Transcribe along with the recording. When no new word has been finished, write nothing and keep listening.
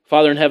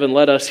Father in heaven,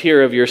 let us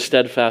hear of your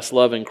steadfast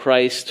love in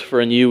Christ,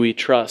 for in you we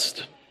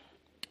trust.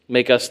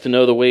 Make us to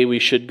know the way we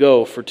should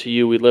go, for to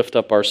you we lift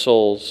up our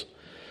souls.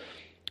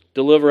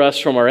 Deliver us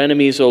from our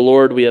enemies, O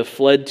Lord. We have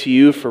fled to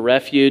you for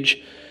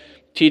refuge.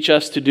 Teach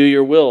us to do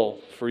your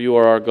will, for you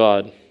are our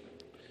God.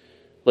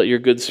 Let your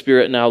good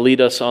Spirit now lead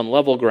us on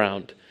level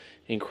ground.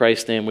 In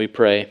Christ's name we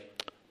pray.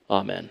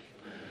 Amen.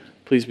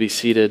 Please be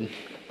seated.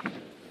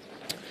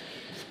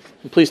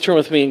 And please turn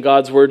with me in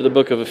God's Word to the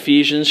book of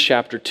Ephesians,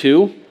 chapter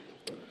 2.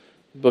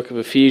 Book of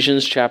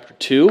Ephesians, chapter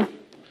 2.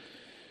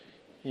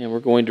 And we're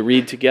going to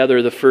read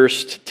together the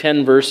first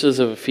 10 verses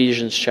of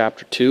Ephesians,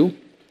 chapter 2.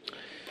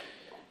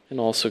 And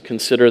also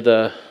consider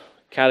the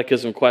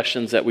catechism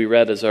questions that we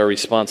read as our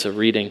responsive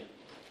reading.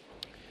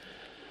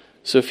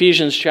 So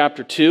Ephesians,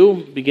 chapter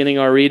 2, beginning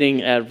our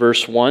reading at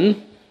verse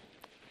 1.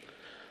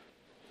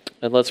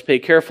 And let's pay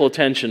careful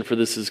attention, for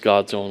this is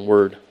God's own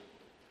word.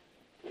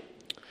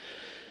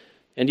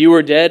 And you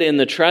were dead in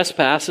the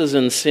trespasses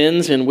and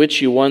sins in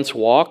which you once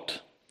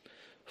walked,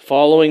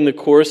 following the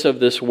course of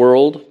this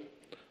world,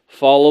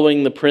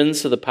 following the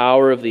prince of the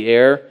power of the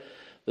air,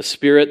 the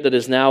spirit that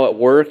is now at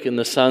work in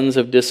the sons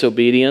of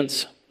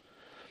disobedience,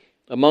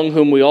 among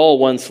whom we all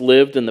once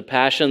lived in the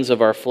passions of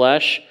our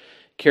flesh,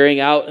 carrying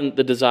out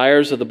the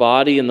desires of the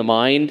body and the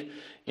mind,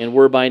 and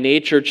were by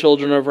nature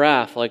children of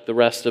wrath like the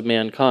rest of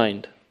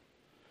mankind.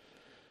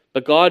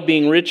 But God,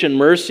 being rich in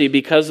mercy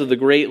because of the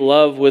great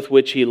love with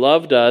which he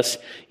loved us,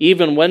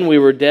 even when we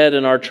were dead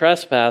in our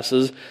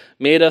trespasses,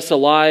 made us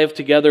alive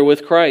together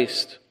with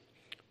Christ.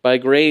 By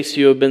grace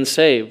you have been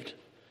saved,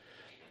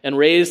 and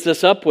raised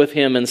us up with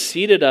him and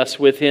seated us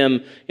with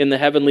him in the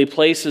heavenly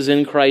places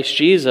in Christ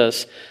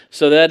Jesus,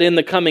 so that in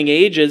the coming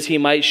ages he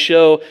might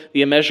show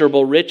the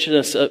immeasurable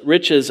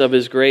riches of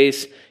his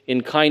grace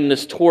in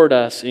kindness toward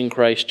us in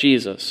Christ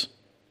Jesus.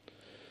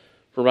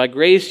 For by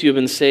grace you have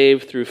been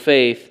saved through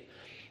faith,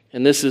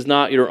 and this is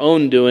not your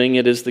own doing,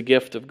 it is the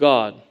gift of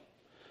God,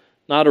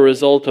 not a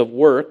result of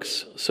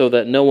works, so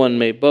that no one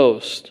may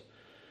boast.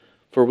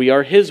 For we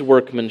are his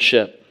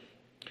workmanship,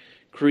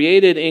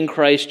 created in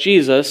Christ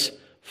Jesus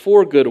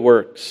for good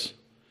works,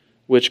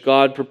 which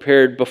God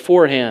prepared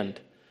beforehand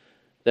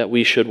that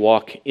we should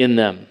walk in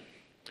them.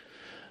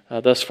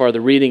 Thus far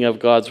the reading of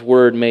God's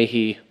word, may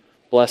he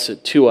bless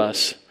it to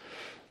us.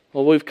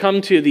 Well, we've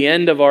come to the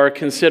end of our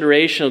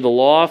consideration of the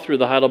law through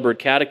the Heidelberg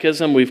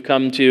Catechism. We've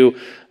come to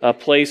a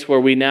place where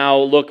we now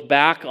look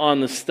back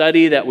on the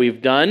study that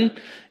we've done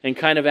and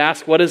kind of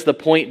ask, what has the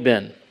point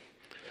been?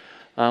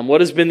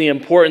 What has been the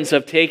importance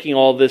of taking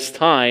all this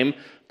time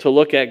to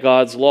look at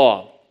God's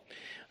law?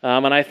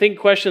 And I think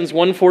questions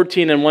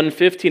 114 and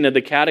 115 of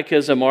the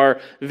Catechism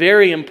are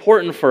very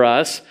important for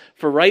us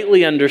for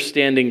rightly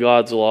understanding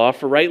God's law,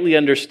 for rightly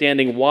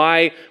understanding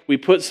why we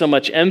put so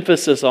much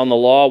emphasis on the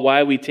law,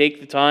 why we take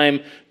the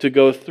time to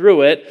go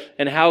through it,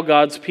 and how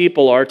God's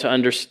people are to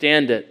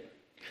understand it.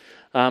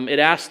 It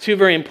asks two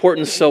very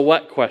important so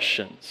what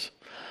questions.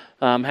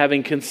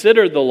 Having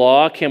considered the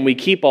law, can we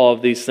keep all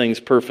of these things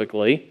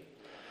perfectly?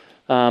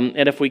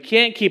 And if we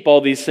can't keep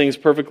all these things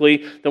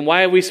perfectly, then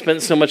why have we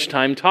spent so much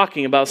time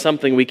talking about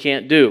something we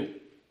can't do?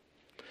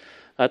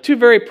 Two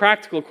very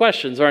practical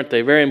questions, aren't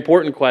they? Very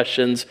important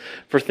questions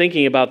for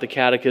thinking about the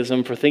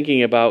catechism, for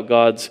thinking about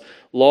God's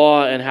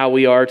law and how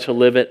we are to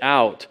live it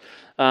out.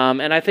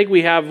 And I think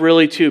we have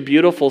really two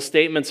beautiful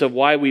statements of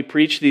why we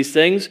preach these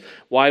things,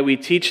 why we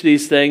teach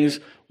these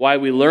things, why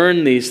we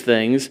learn these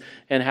things,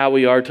 and how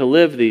we are to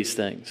live these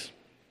things.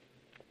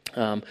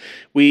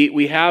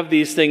 We have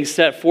these things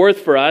set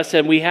forth for us,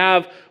 and we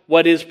have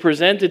what is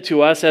presented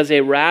to us as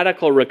a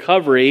radical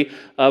recovery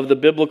of the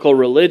biblical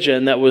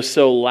religion that was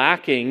so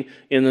lacking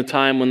in the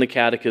time when the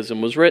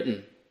Catechism was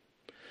written.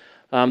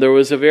 There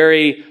was a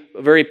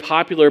very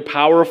popular,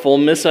 powerful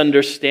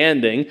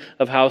misunderstanding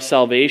of how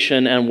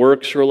salvation and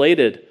works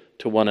related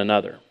to one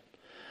another.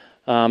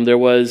 There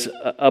was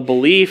a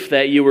belief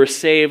that you were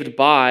saved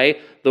by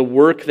the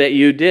work that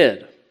you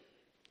did.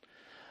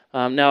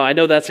 Now, I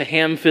know that's a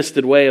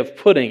ham-fisted way of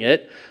putting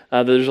it.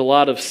 There's a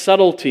lot of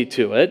subtlety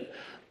to it,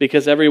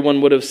 because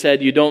everyone would have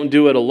said you don't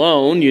do it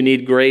alone, you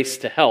need grace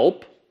to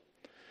help.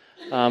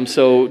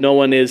 So no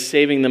one is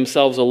saving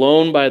themselves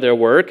alone by their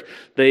work.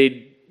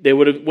 They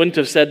wouldn't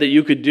have said that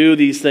you could do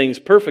these things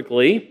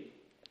perfectly.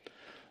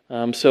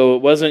 So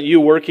it wasn't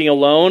you working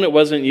alone, it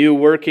wasn't you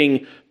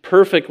working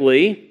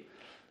perfectly.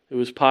 It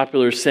was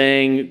popular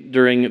saying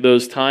during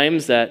those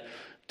times that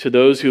to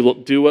those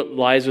who do what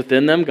lies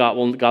within them, God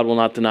will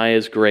not deny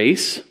his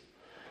grace.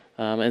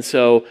 And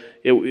so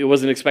it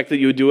wasn't expected that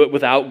you would do it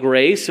without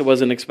grace. It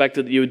wasn't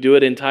expected that you would do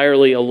it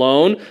entirely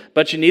alone,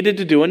 but you needed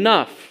to do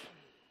enough.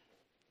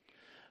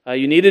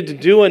 You needed to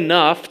do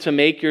enough to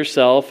make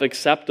yourself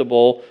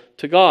acceptable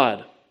to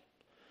God.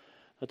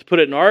 To put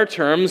it in our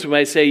terms, we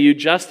might say you're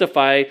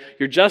justified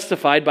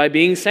by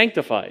being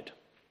sanctified.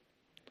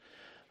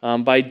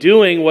 By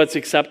doing what's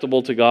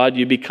acceptable to God,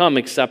 you become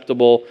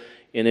acceptable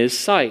in his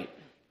sight.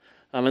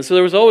 And so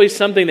there was always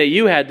something that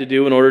you had to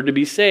do in order to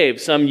be saved.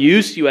 Some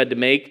use you had to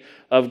make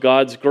of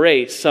God's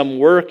grace. Some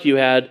work you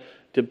had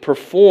to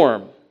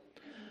perform.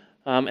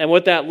 And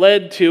what that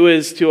led to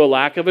is to a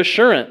lack of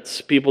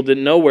assurance. People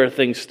didn't know where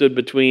things stood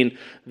between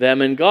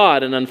them and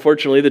God. And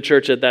unfortunately, the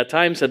church at that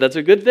time said that's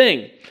a good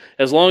thing.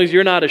 As long as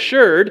you're not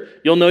assured,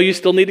 you'll know you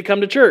still need to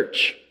come to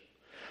church.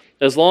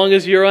 As long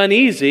as you're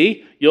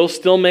uneasy, you'll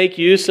still make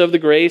use of the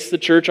grace the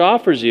church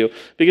offers you.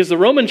 Because the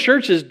Roman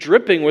church is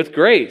dripping with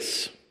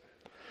grace.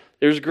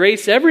 There's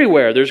grace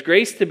everywhere. There's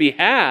grace to be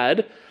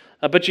had,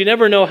 but you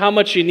never know how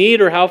much you need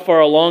or how far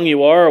along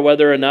you are or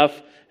whether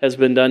enough has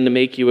been done to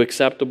make you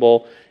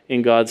acceptable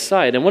in God's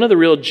sight. And one of the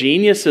real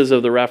geniuses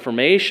of the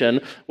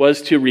Reformation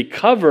was to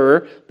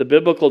recover the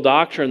biblical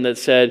doctrine that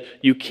said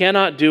you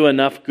cannot do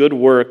enough good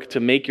work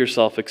to make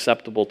yourself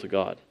acceptable to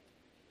God.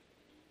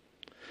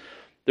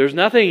 There's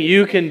nothing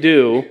you can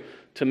do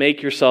to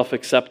make yourself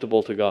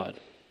acceptable to God.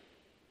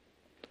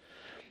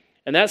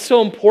 And that's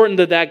so important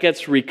that that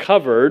gets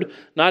recovered,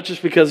 not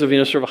just because of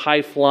sort of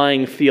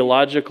high-flying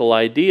theological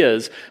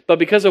ideas, but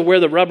because of where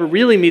the rubber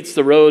really meets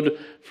the road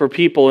for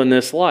people in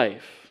this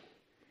life.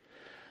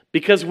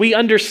 Because we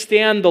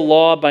understand the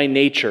law by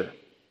nature.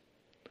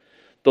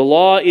 The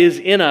law is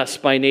in us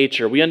by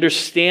nature. We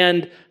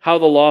understand how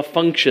the law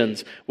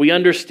functions. We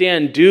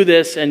understand, do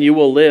this and you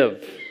will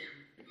live.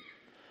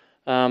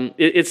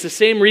 It's the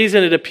same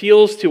reason it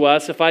appeals to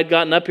us if I'd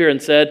gotten up here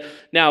and said,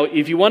 now,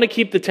 if you want to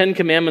keep the 10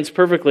 Commandments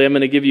perfectly, I'm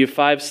going to give you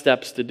 5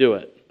 steps to do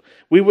it.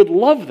 We would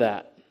love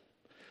that.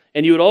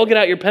 And you would all get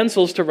out your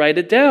pencils to write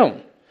it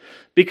down.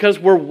 Because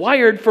we're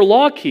wired for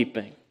law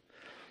keeping.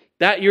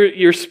 That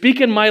you're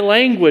speaking my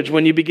language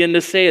when you begin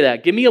to say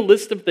that. Give me a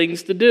list of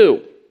things to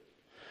do.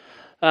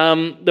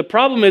 The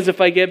problem is if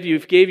I gave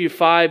you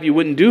 5, you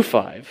wouldn't do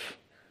 5.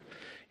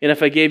 And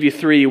if I gave you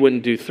 3, you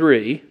wouldn't do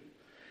 3.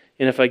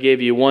 And if I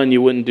gave you 1,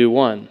 you wouldn't do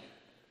 1.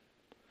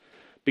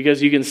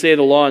 Because you can say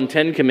the law in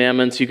 10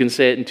 commandments, you can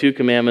say it in 2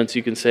 commandments,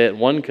 you can say it in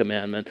 1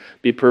 commandment,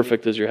 be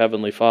perfect as your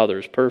heavenly Father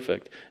is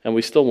perfect, and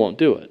we still won't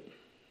do it.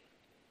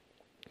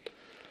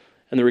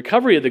 And the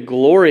recovery of the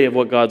glory of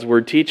what God's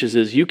Word teaches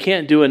is you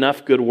can't do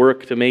enough good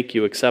work to make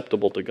you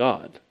acceptable to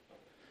God.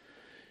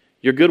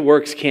 Your good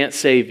works can't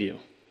save you.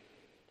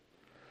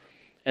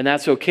 And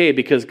that's okay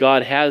because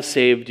God has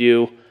saved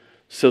you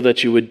so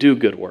that you would do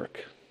good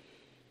work.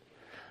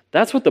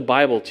 That's what the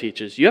Bible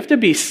teaches. You have to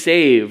be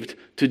saved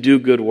to do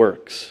good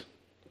works.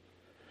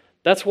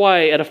 That's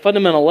why, at a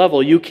fundamental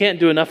level, you can't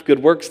do enough good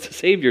works to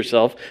save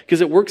yourself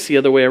because it works the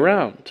other way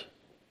around.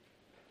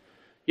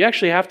 You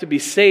actually have to be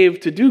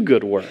saved to do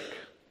good work.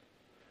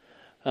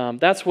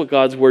 That's what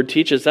God's Word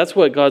teaches. That's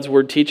what God's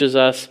Word teaches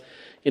us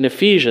in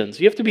Ephesians.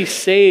 You have to be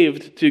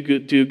saved to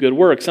do good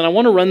works. And I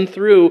want to run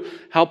through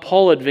how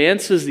Paul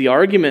advances the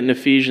argument in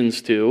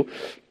Ephesians 2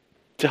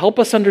 to help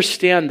us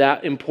understand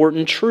that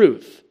important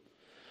truth.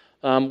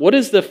 What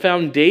is the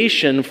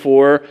foundation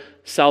for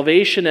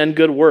salvation and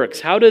good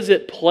works? How does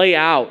it play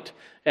out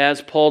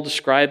as Paul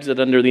describes it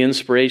under the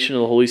inspiration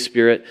of the Holy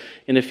Spirit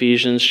in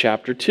Ephesians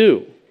chapter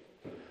 2?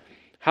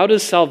 How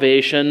does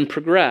salvation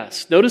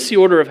progress? Notice the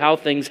order of how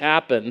things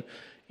happen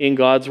in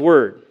God's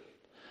Word.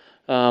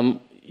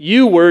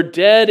 You were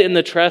dead in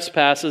the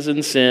trespasses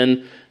and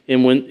sin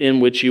in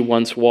which you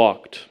once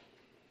walked.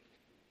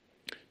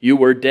 You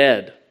were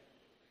dead.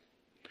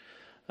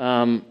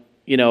 I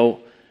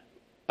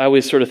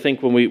always sort of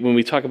think when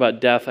we talk about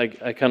death, I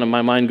kind of,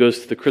 my mind goes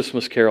to the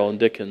Christmas Carol in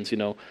Dickens.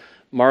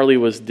 Marley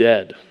was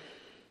dead.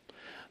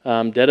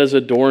 Dead as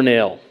a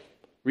doornail.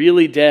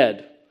 Really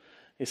dead.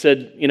 He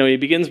said, he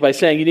begins by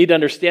saying, you need to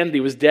understand that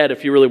he was dead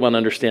if you really want to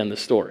understand the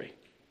story.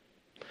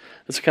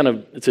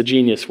 It's a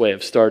genius way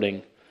of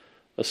starting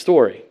a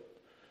story.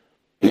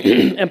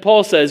 And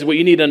Paul says, what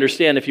you need to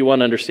understand if you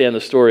want to understand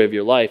the story of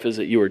your life is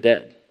that you were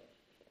dead.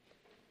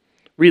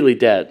 Really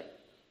dead.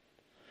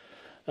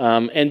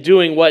 And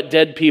doing what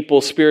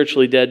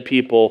spiritually dead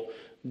people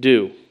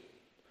do.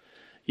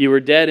 You were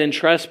dead in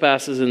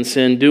trespasses and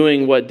sin,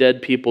 doing what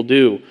dead people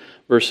do,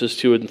 verses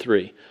 2 and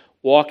 3.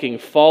 Walking,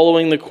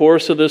 following the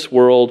course of this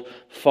world,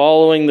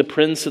 following the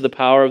prince of the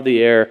power of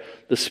the air,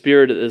 the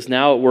spirit that is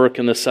now at work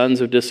in the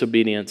sons of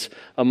disobedience,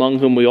 among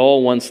whom we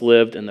all once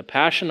lived in the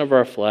passion of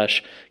our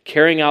flesh,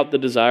 carrying out the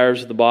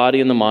desires of the body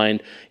and the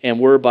mind, and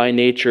were by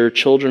nature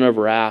children of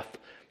wrath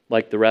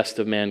like the rest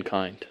of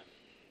mankind.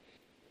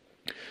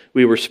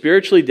 We were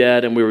spiritually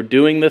dead, and we were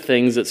doing the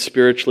things that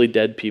spiritually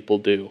dead people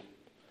do.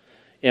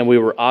 And we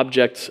were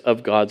objects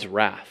of God's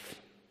wrath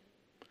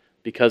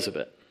because of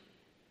it.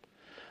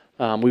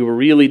 We were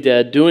really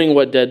dead, doing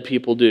what dead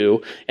people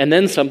do, and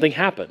then something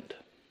happened.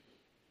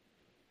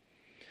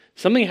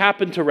 Something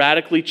happened to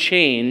radically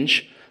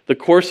change the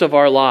course of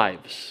our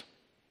lives.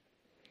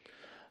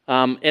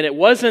 And it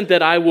wasn't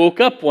that I woke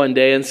up one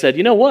day and said,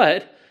 you know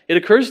what? It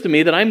occurs to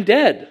me that I'm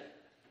dead.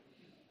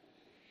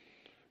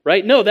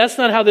 Right? No, that's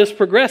not how this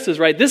progresses,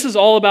 right? This is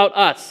all about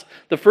us.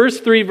 The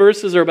first 3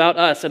 verses are about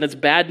us, and it's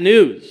bad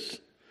news.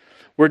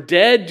 We're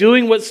dead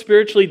doing what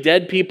spiritually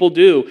dead people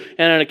do.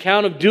 And on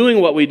account of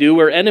doing what we do,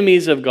 we're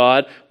enemies of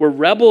God. We're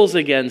rebels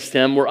against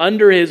Him. We're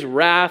under His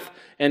wrath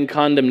and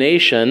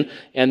condemnation.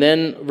 And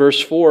then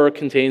verse 4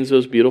 contains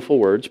those beautiful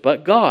words,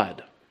 but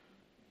God.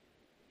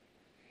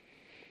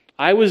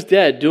 I was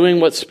dead, doing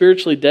what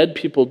spiritually dead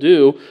people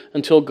do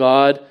until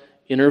God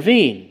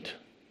intervened.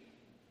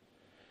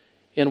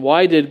 And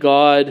why did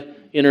God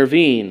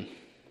intervene?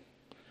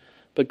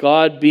 But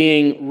God,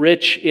 being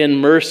rich in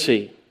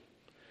mercy,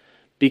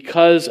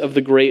 because of the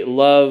great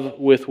love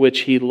with which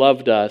he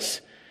loved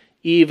us,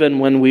 even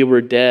when we were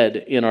dead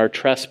in our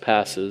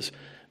trespasses,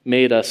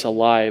 made us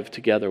alive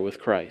together with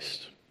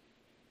Christ.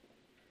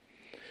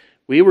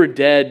 We were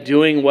dead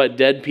doing what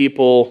dead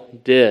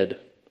people did.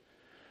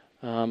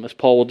 As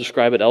Paul will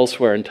describe it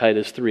elsewhere in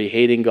Titus 3,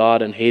 hating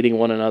God and hating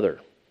one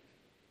another.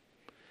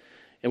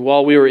 And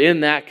while we were in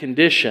that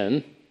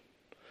condition,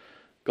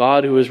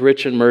 God, who is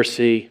rich in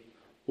mercy,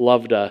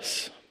 loved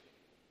us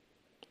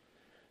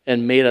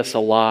and made us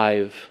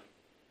alive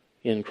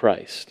in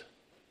Christ.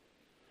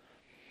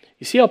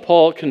 You see how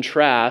Paul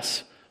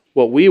contrasts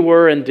what we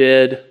were and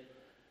did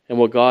and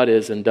what God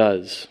is and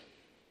does.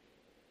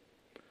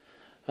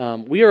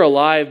 We are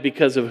alive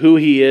because of who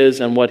he is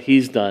and what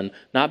he's done,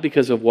 not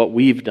because of what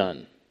we've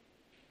done.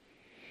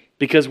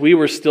 Because we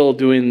were still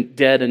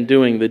dead and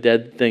doing the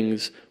dead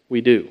things we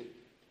do.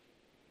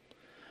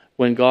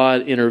 When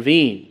God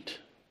intervened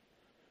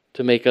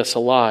to make us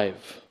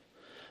alive.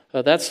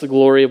 That's the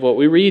glory of what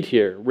we read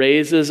here.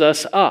 Raises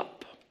us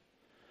up.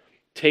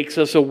 Takes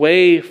us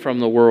away from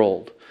the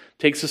world.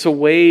 Takes us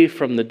away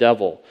from the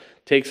devil.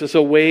 Takes us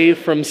away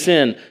from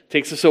sin.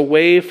 Takes us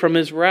away from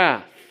his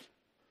wrath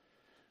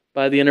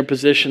by the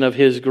interposition of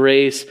his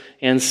grace,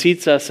 and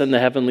seats us in the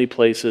heavenly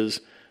places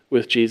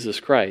with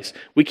Jesus Christ.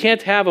 We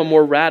can't have a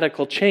more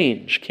radical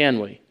change, can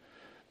we,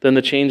 than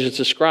the change that's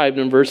described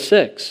in verse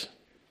 6.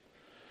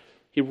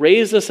 He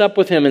raised us up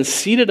with him and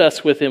seated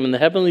us with him in the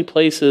heavenly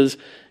places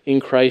in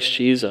Christ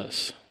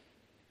Jesus.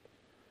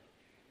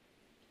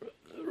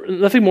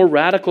 Nothing more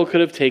radical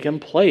could have taken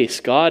place.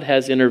 God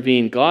has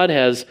intervened. God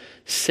has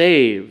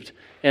saved.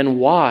 And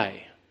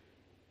why?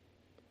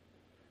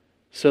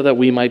 So that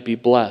we might be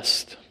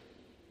blessed.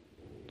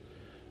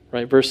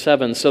 Right, verse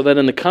 7, so that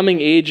in the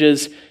coming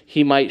ages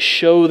he might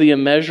show the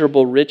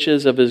immeasurable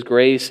riches of his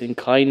grace and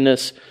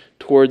kindness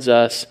towards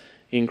us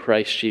in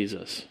Christ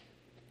Jesus.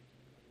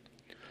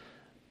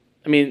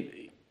 I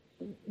mean,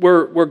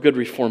 we're good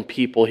Reformed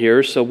people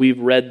here, so we've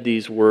read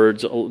these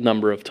words a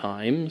number of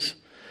times.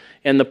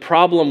 And the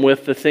problem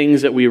with the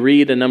things that we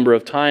read a number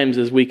of times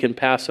is we can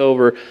pass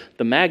over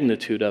the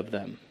magnitude of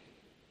them.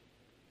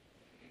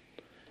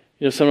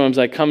 You know, sometimes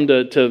I come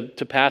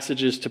to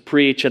passages to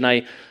preach, and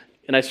I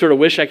sort of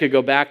wish I could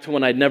go back to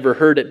when I'd never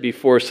heard it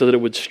before so that it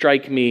would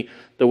strike me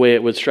the way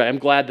it would strike. I'm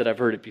glad that I've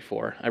heard it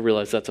before. I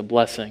realize that's a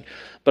blessing.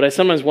 But I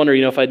sometimes wonder,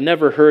 if I'd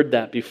never heard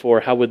that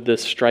before, how would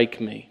this strike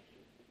me?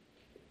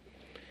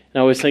 And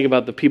I always think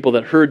about the people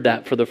that heard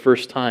that for the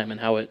first time and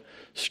how it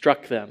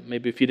struck them.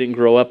 Maybe if you didn't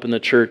grow up in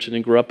the church and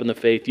didn't grow up in the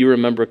faith, you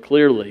remember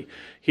clearly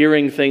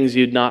hearing things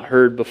you'd not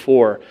heard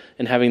before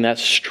and having that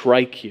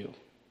strike you.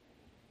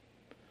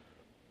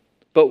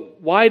 But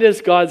why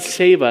does God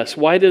save us?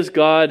 Why does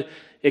God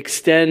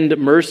extend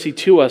mercy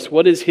to us?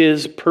 What is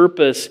his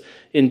purpose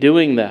in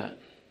doing that?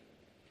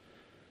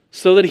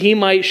 So that he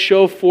might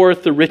show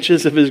forth the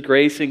riches of his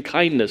grace and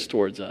kindness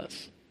towards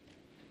us.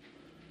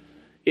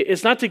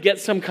 It's not to get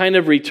some kind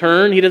of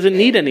return. He doesn't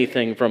need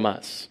anything from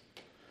us.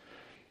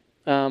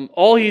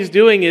 All he's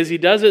doing is he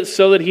does it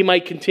so that he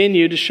might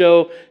continue to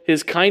show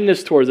his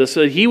kindness towards us,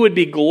 so that he would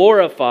be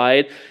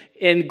glorified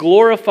and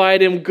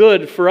glorified in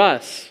good for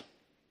us.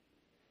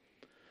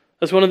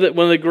 That's one of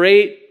the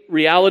great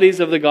realities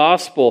of the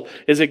gospel,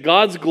 is that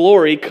God's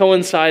glory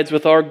coincides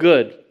with our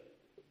good.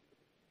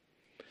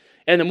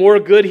 And the more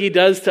good he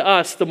does to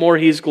us, the more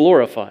he's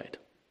glorified.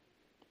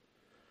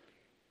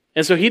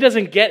 And so he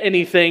doesn't get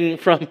anything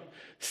from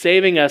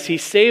saving us. He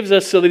saves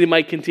us so that he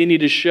might continue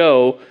to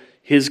show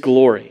his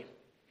glory,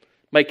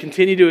 might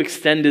continue to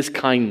extend his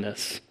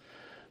kindness,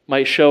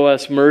 might show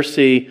us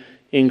mercy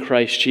in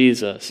Christ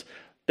Jesus.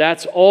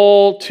 That's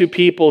all to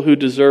people who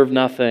deserve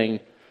nothing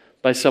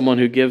by someone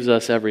who gives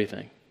us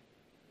everything.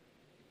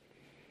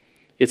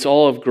 It's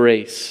all of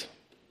grace.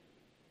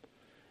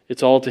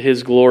 It's all to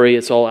his glory.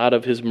 It's all out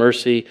of his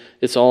mercy.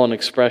 It's all an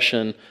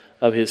expression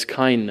of his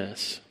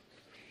kindness.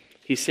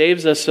 He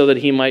saves us so that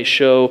he might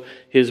show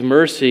his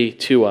mercy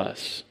to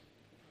us.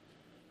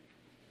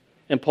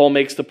 And Paul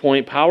makes the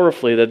point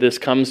powerfully that this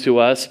comes to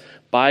us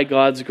by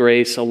God's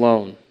grace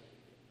alone.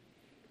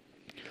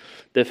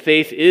 That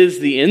faith is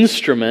the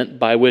instrument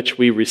by which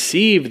we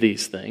receive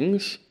these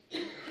things.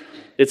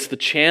 It's the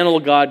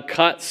channel God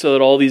cuts so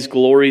that all these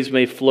glories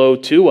may flow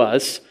to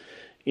us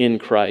in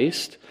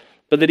Christ.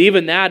 But that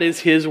even that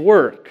is his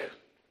work.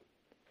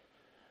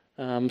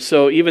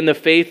 So even the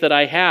faith that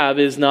I have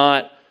is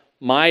not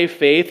my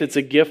faith. It's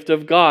a gift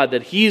of God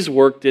that he's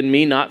worked in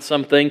me, not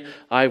something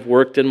I've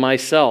worked in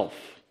myself.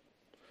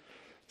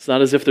 It's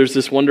not as if there's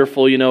this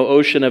wonderful,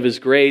 ocean of his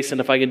grace,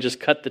 and if I can just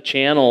cut the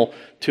channel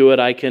to it,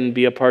 I can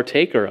be a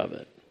partaker of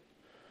it.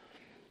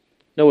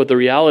 No, what the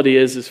reality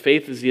is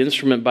faith is the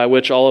instrument by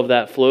which all of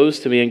that flows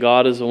to me, and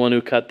God is the one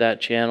who cut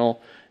that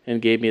channel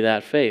and gave me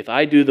that faith.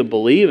 I do the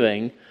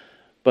believing,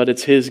 but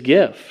it's his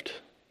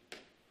gift.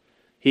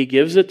 He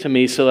gives it to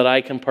me so that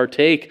I can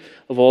partake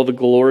of all the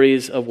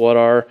glories of what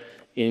are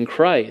in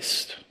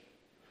Christ.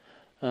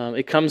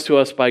 It comes to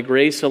us by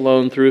grace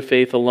alone, through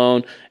faith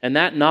alone, and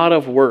that not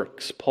of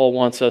works. Paul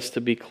wants us to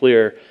be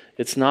clear.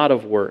 It's not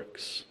of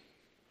works.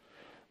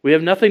 We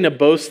have nothing to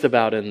boast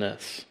about in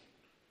this.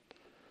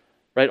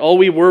 Right? All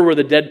we were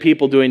the dead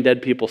people doing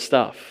dead people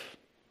stuff.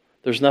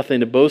 There's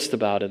nothing to boast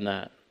about in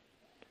that.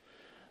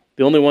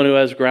 The only one who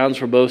has grounds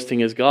for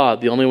boasting is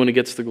God. The only one who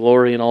gets the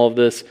glory in all of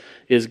this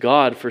is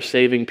God for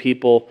saving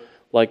people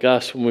like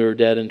us when we were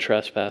dead in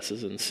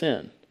trespasses and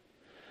sin.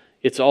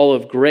 It's all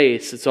of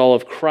grace. It's all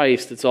of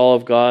Christ. It's all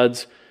of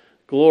God's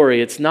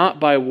glory. It's not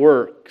by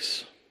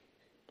works.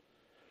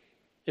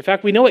 In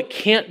fact, we know it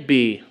can't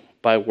be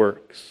by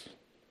works.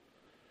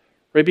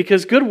 Right?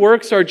 Because good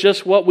works are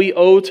just what we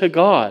owe to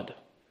God.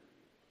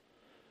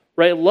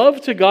 Right?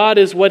 Love to God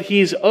is what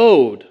He's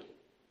owed.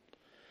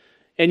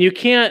 And you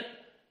can't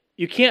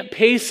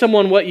pay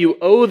someone what you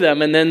owe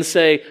them and then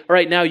say, all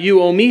right, now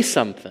you owe me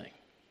something. You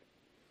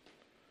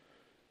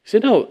say,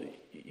 no,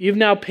 you've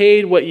now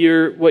paid what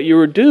you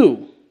were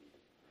due.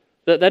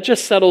 That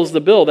just settles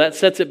the bill. That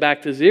sets it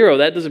back to zero.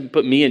 That doesn't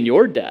put me in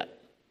your debt.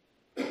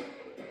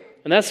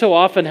 And that's so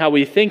often how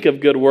we think of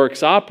good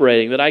works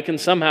operating, that I can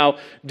somehow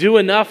do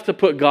enough to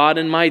put God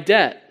in my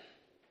debt.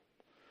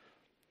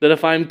 That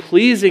if I'm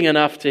pleasing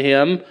enough to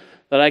Him,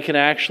 that I can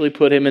actually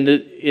put Him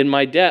in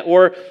my debt.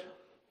 Or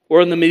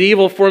in the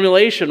medieval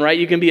formulation, right,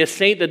 you can be a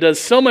saint that does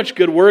so much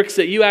good works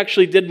that you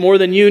actually did more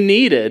than you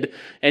needed,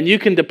 and you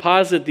can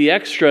deposit the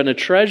extra in a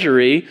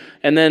treasury,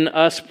 and then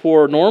us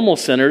poor normal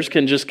sinners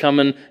can just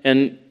come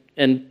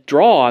and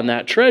draw on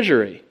that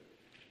treasury.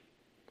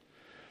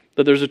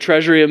 That there's a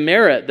treasury of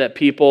merit that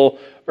people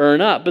earn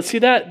up. But see,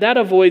 that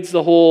avoids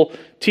the whole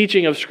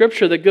teaching of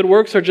Scripture that good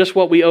works are just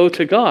what we owe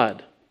to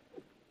God.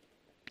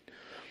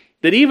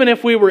 That even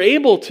if we were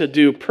able to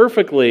do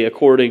perfectly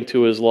according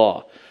to His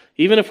law,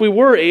 even if we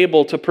were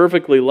able to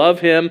perfectly love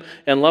Him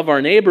and love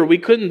our neighbor, we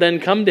couldn't then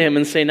come to Him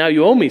and say, now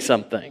you owe me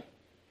something.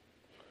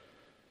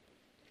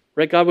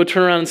 Right? God would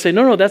turn around and say,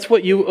 no, that's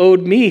what you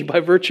owed me by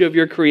virtue of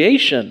your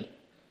creation.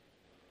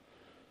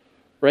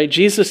 Right?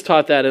 Jesus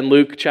taught that in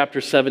Luke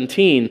chapter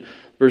 17,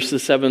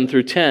 verses 7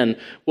 through 10.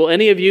 Will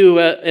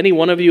any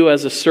one of you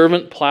as a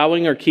servant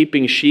plowing or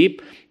keeping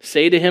sheep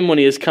say to him when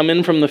he has come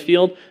in from the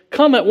field,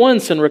 come at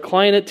once and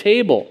recline at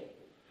table?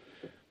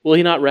 Will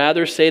he not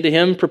rather say to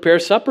him, prepare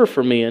supper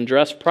for me and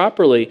dress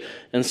properly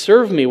and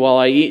serve me while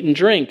I eat and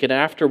drink, and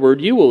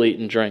afterward you will eat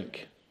and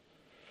drink?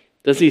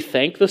 Does he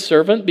thank the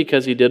servant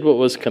because he did what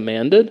was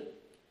commanded?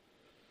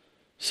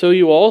 So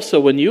you also,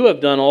 when you have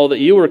done all that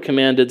you were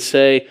commanded,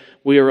 say,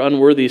 we are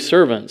unworthy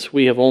servants.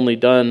 We have only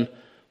done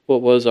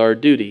what was our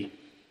duty.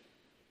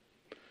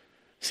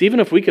 See, even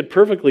if we could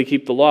perfectly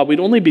keep the law, we'd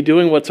only be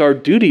doing what's our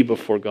duty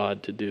before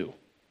God to do.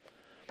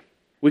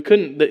 We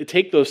couldn't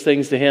take those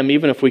things to Him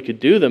even if we could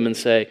do them and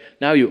say,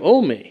 now you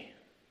owe me.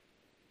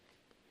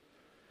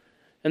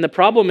 And the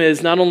problem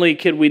is, not only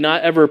could we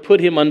not ever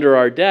put Him under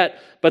our debt,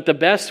 but the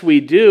best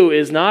we do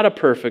is not a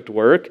perfect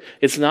work.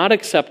 It's not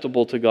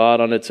acceptable to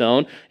God on its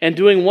own. And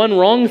doing one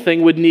wrong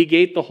thing would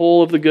negate the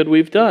whole of the good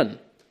we've done.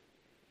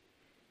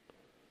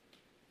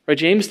 Right?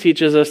 James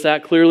teaches us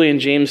that clearly in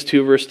James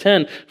 2, verse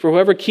 10. For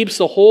whoever keeps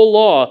the whole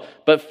law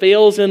but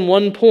fails in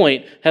one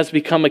point has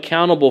become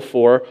accountable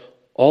for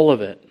all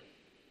of it.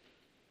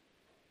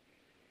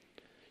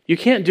 You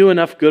can't do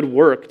enough good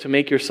work to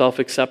make yourself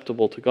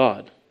acceptable to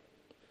God.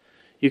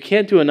 You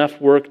can't do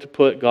enough work to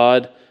put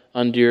God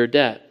under your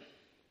debt.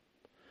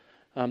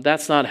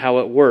 That's not how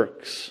it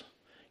works.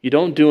 You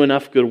don't do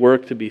enough good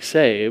work to be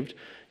saved.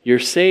 You're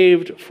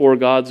saved for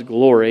God's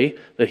glory,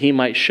 that He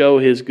might show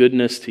His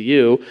goodness to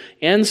you,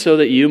 and so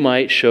that you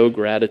might show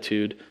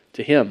gratitude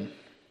to Him.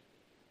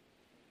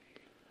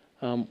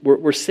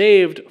 We're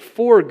saved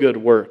for good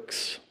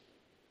works.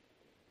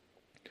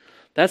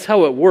 That's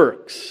how it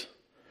works.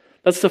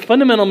 That's the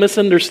fundamental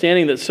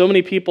misunderstanding that so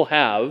many people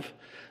have.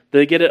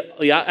 They get it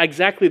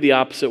exactly the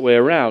opposite way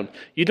around.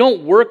 You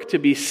don't work to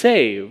be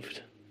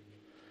saved.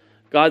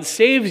 God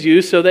saves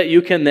you so that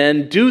you can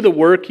then do the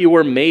work you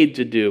were made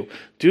to do.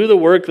 Do the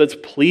work that's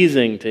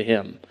pleasing to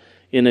Him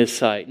in His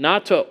sight.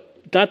 Not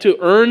to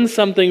earn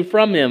something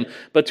from Him,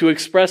 but to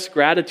express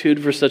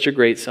gratitude for such a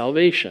great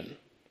salvation.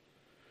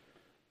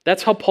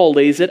 That's how Paul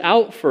lays it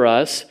out for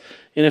us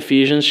in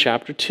Ephesians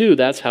chapter 2.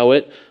 That's how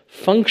it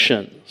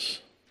functions.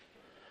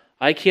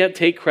 I can't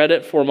take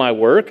credit for my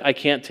work. I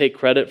can't take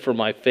credit for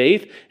my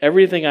faith.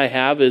 Everything I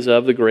have is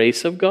of the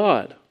grace of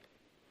God.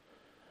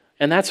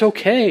 And that's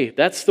okay.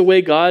 That's the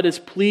way God is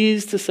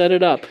pleased to set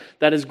it up.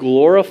 That is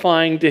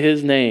glorifying to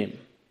His name.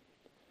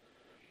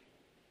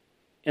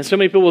 And so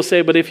many people will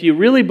say, but if you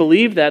really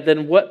believe that,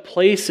 then what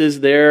place is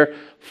there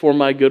for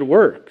my good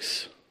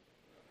works?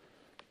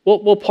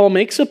 Well, Paul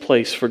makes a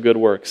place for good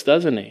works,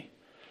 doesn't he?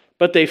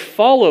 But they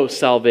follow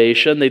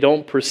salvation, they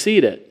don't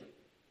precede it.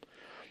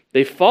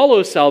 They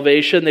follow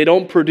salvation, they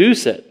don't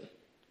produce it.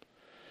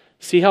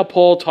 See how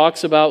Paul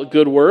talks about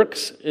good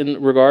works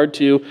in regard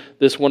to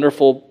this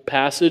wonderful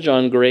passage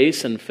on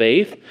grace and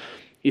faith?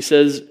 He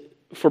says,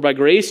 For by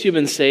grace you've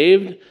been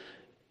saved,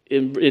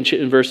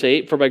 in verse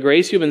 8, for by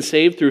grace you've been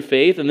saved through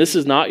faith, and this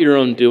is not your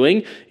own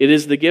doing. It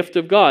is the gift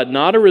of God,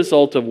 not a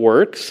result of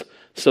works,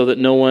 so that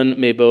no one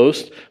may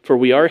boast. For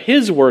we are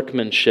his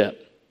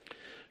workmanship,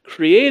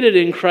 created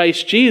in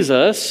Christ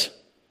Jesus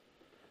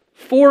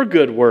for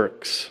good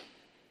works,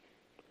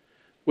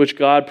 which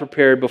God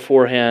prepared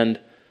beforehand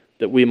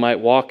that we might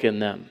walk in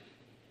them.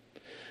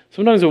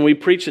 Sometimes when we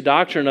preach the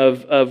doctrine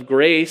of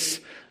grace,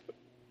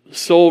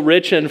 soul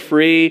rich and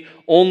free,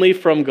 only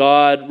from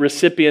God,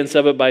 recipients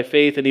of it by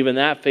faith, and even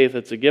that faith,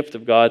 it's a gift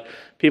of God,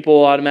 people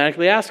will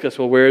automatically ask us,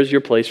 well, where is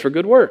your place for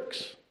good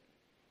works?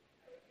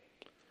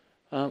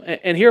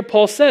 And here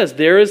Paul says,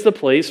 there is the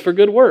place for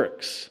good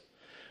works.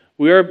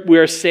 We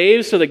are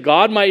saved so that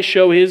God might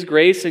show his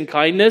grace and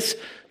kindness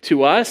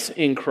to us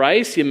in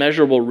Christ, the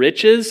immeasurable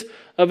riches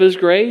of his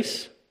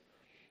grace,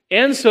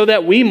 and so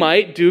that we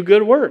might do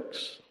good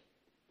works.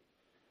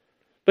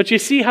 But you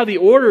see how the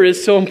order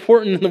is so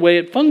important in the way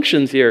it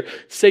functions here.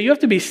 Say you have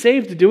to be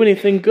saved to do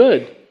anything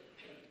good.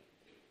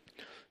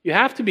 You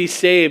have to be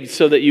saved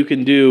so that you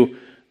can do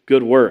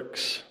good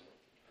works.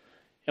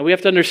 And we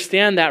have to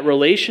understand that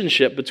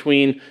relationship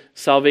between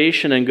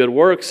salvation and good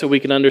works so we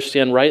can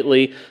understand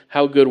rightly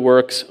how good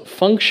works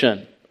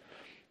function.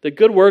 The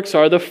good works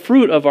are the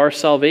fruit of our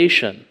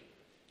salvation.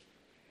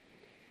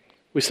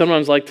 We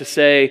sometimes like to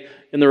say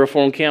in the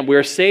Reformed camp, we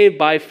are saved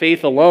by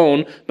faith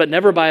alone, but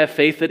never by a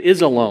faith that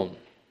is alone.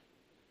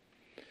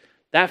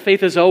 That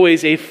faith is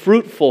always a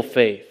fruitful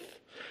faith.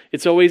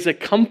 It's always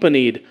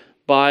accompanied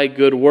by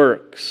good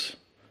works.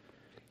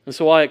 And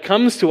so while it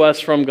comes to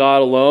us from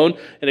God alone,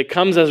 and it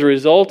comes as a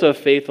result of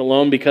faith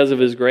alone because of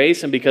his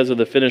grace and because of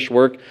the finished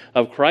work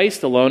of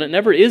Christ alone, it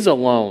never is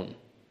alone.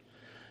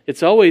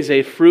 It's always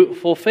a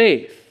fruitful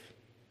faith.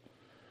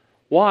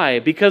 Why?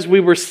 Because we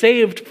were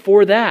saved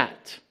for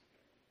that.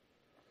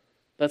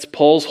 That's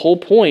Paul's whole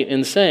point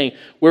in saying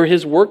we're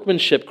his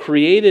workmanship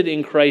created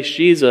in Christ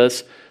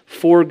Jesus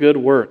for good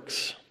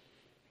works.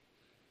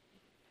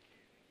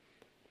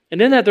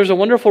 And in that, there's a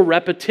wonderful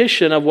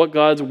repetition of what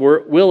God's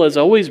will has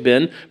always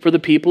been for the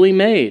people he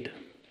made.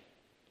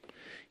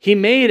 He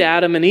made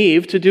Adam and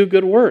Eve to do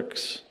good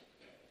works.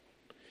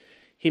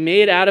 He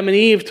made Adam and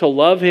Eve to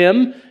love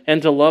him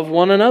and to love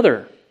one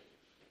another.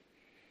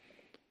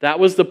 That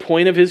was the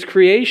point of his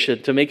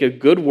creation, to make a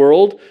good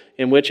world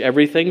in which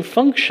everything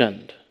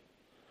functioned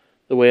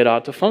the way it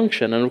ought to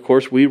function. And of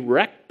course, we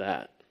wrecked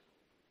that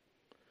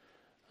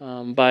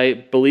by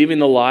believing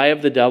the lie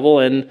of the devil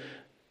and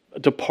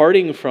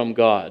departing from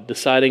God,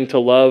 deciding to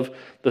love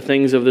the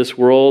things of this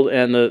world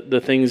and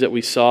the things that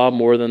we saw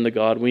more than the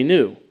God we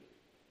knew.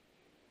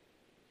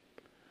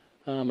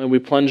 And we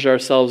plunged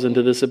ourselves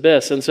into this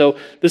abyss. And so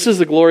this is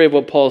the glory of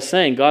what Paul's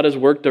saying. God has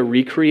worked a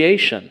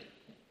recreation.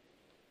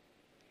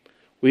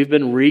 We've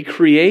been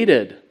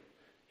recreated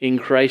in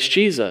Christ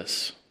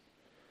Jesus.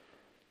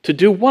 To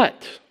do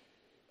what?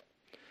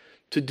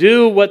 To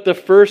do what the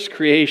first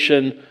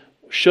creation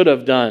should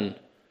have done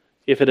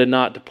if it had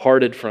not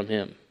departed from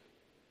him.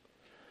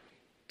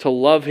 To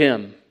love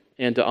him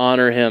and to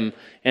honor him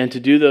and to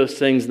do those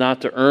things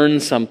not to earn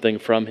something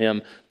from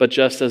him, but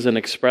just as an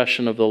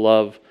expression of the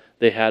love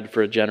they had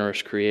for a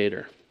generous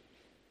creator.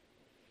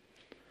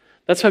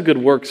 That's how good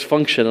works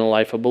function in the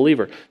life of a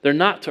believer. They're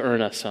not to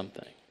earn us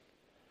something.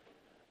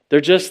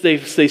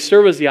 They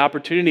serve as the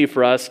opportunity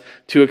for us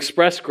to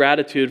express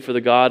gratitude for the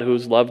God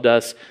who's loved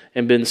us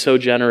and been so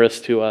generous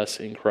to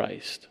us in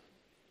Christ.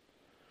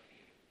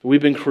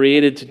 We've been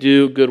created to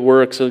do good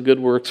works, and good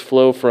works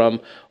flow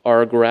from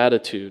our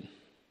gratitude.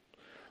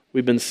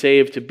 We've been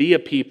saved to be a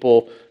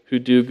people who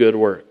do good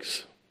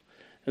works.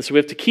 And so we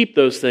have to keep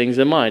those things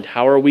in mind.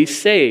 How are we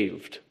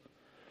saved?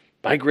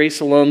 By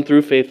grace alone,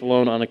 through faith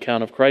alone, on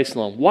account of Christ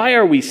alone. Why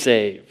are we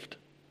saved?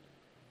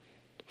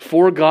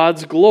 For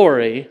God's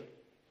glory,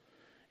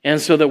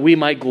 and so that we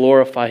might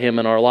glorify him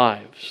in our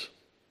lives.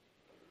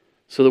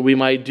 So that we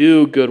might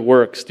do good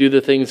works, do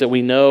the things that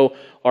we know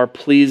are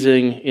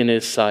pleasing in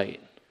his sight.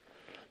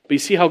 But you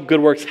see how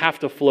good works have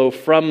to flow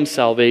from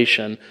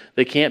salvation.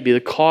 They can't be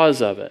the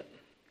cause of it.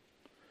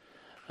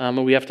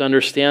 And we have to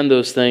understand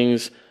those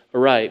things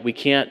right. We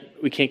can't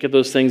get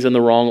those things in the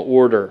wrong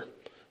order,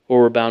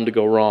 or we're bound to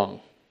go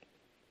wrong.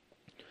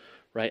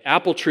 Right?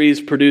 Apple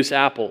trees produce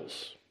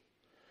apples.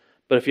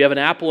 But if you have an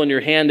apple in your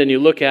hand and you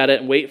look at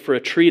it and wait for a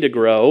tree to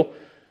grow,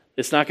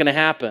 it's not going to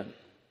happen.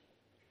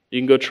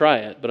 You can go try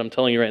it, but I'm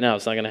telling you right now,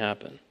 it's not going to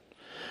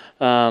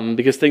happen.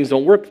 Because things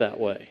don't work that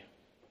way.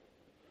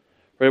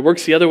 Right? It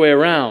works the other way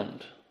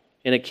around,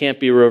 and it can't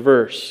be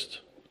reversed.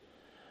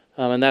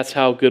 And that's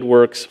how good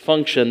works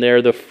function.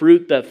 They're the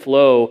fruit that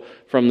flow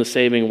from the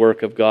saving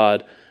work of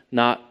God,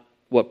 not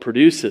what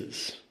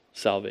produces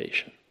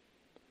salvation.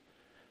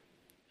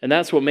 And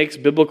that's what makes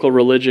biblical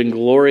religion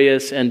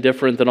glorious and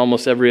different than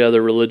almost every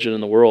other religion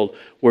in the world,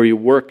 where you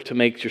work to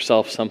make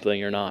yourself something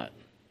you're not.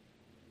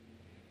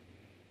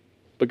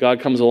 But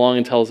God comes along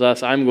and tells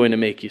us, I'm going to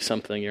make you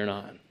something you're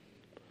not.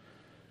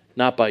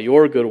 Not by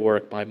your good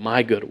work, by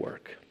my good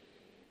work.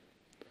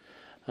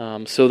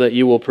 So that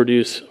you will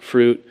produce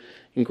fruit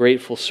in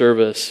grateful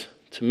service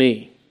to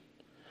me.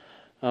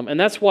 And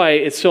that's why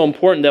it's so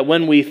important that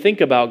when we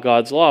think about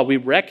God's law, we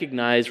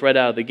recognize right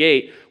out of the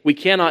gate, we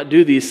cannot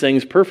do these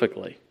things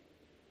perfectly.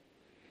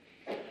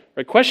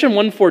 Right? Question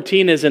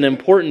 114 is an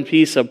important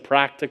piece of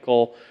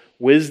practical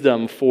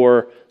wisdom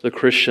for the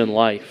Christian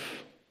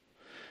life.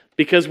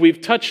 Because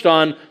we've touched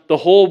on the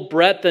whole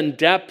breadth and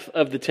depth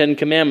of the Ten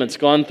Commandments,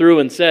 gone through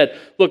and said,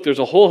 look, there's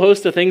a whole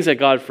host of things that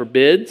God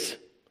forbids.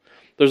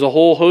 There's a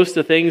whole host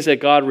of things that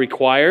God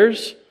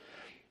requires.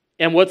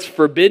 And what's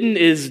forbidden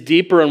is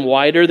deeper and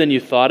wider than you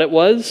thought it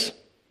was.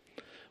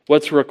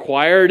 What's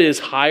required is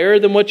higher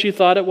than what you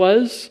thought it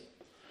was.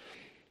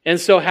 And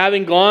so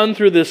having gone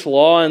through this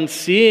law and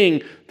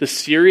seeing the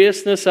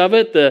seriousness of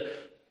it, the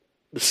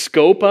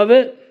scope of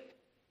it,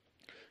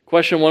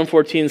 question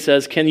 114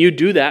 says, can you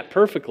do that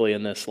perfectly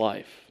in this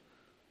life?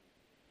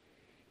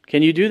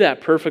 Can you do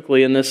that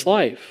perfectly in this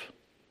life?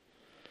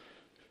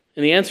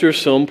 And the answer is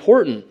so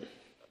important.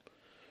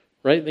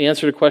 Right? The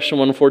answer to question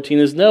 114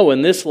 is no.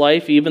 In this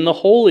life, even the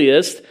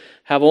holiest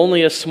have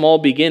only a small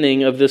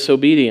beginning of this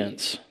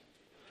obedience.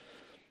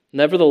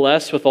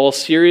 Nevertheless, with all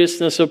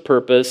seriousness of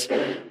purpose,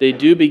 they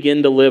do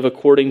begin to live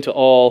according to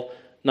all,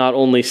 not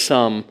only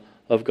some,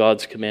 of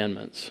God's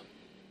commandments.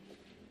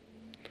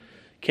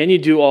 Can you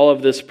do all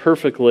of this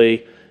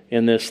perfectly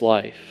in this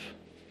life?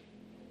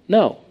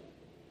 No.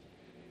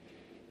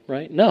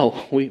 Right?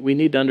 No. We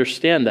need to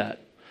understand that.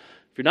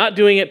 If you're not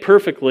doing it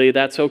perfectly,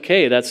 that's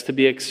okay. That's to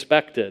be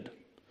expected.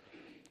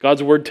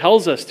 God's word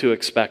tells us to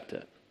expect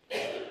it.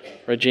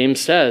 Right? James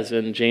says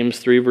in James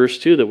 3 verse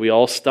 2 that we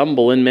all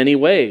stumble in many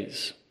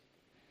ways.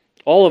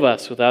 All of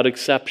us without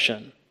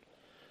exception.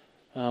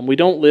 We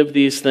don't live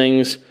these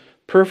things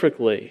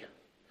perfectly.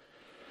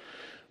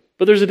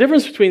 But there's a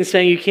difference between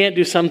saying you can't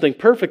do something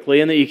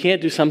perfectly and that you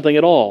can't do something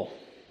at all.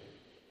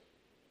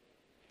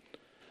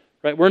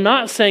 Right? We're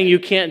not saying you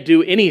can't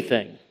do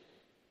anything.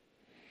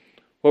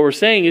 What we're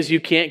saying is you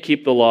can't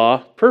keep the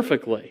law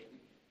perfectly.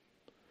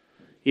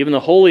 Even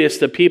the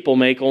holiest of people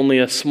make only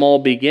a small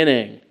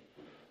beginning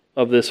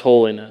of this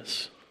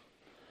holiness.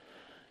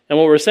 And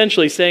what we're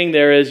essentially saying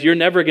there is you're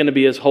never going to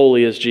be as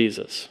holy as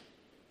Jesus.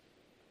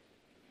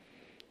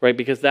 Right?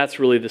 Because that's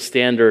really the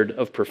standard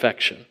of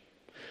perfection.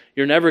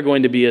 You're never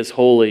going to be as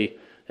holy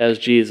as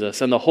Jesus.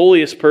 And the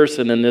holiest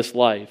person in this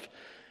life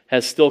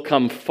has still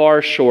come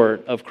far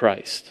short of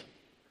Christ.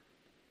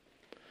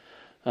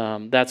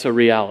 That's a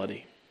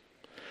reality.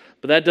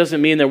 But that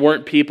doesn't mean there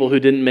weren't people who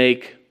didn't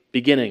make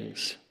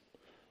beginnings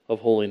of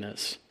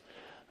holiness.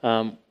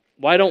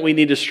 Why don't we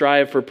need to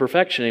strive for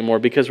perfection anymore?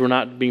 Because we're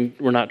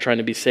not trying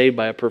to be saved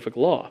by a perfect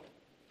law.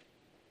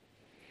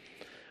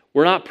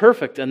 We're not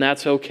perfect, and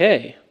that's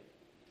okay.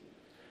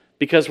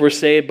 Because we're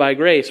saved by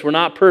grace. We're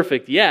not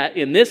perfect yet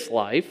in this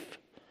life.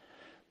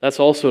 That's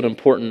also an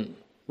important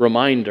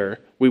reminder.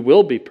 We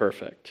will be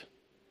perfect,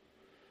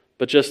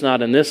 but just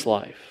not in this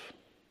life.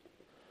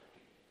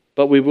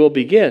 But we will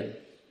begin.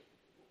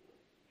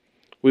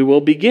 We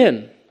will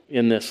begin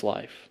in this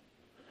life.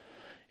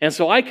 And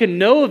so I can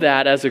know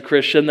that as a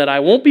Christian, that I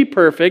won't be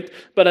perfect,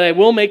 but I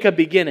will make a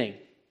beginning.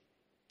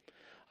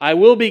 I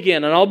will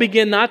begin, and I'll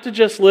begin not to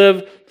just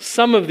live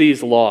some of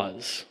these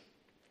laws.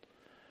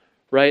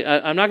 Right?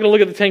 I'm not going to look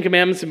at the Ten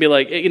Commandments and be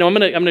like, I'm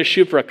going to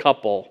shoot for a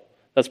couple.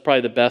 That's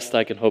probably the best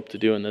I can hope to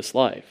do in this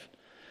life.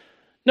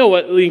 No,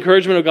 what the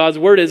encouragement of God's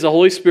Word is the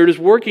Holy Spirit is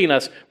working in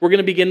us. We're going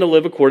to begin to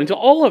live according to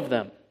all of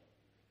them.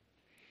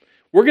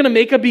 We're going to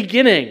make a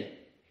beginning.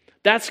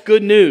 That's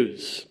good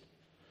news.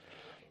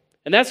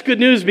 And that's good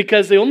news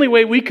because the only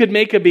way we could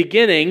make a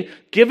beginning,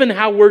 given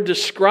how we're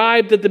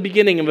described at the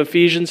beginning of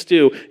Ephesians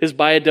 2, is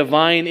by a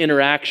divine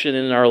interaction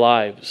in our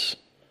lives.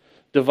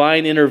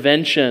 Divine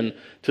intervention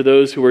to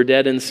those who are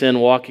dead in sin,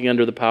 walking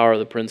under the power of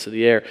the prince of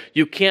the air.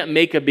 You can't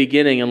make a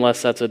beginning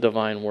unless that's a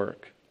divine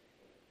work.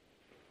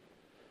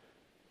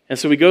 And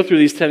so we go through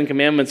these 10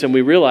 commandments and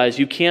we realize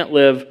you can't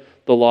live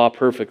the law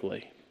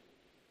perfectly.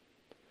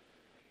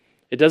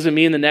 It doesn't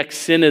mean the next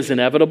sin is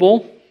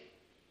inevitable.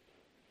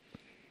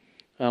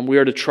 We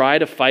are to try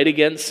to fight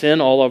against sin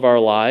all of our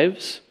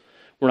lives.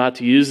 We're not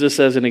to use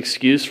this as an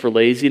excuse for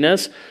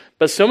laziness.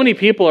 But so many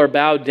people are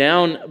bowed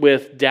down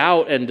with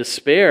doubt and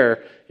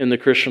despair in the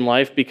Christian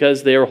life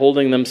because they are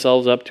holding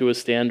themselves up to a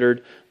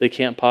standard they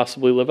can't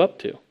possibly live up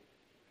to.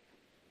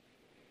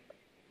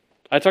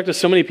 I talk to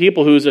so many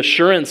people whose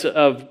assurance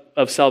of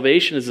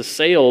salvation is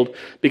assailed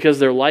because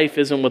their life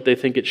isn't what they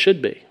think it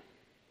should be.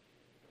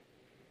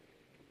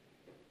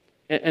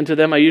 And to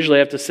them, I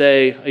usually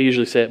say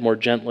it more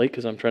gently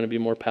because I'm trying to be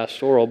more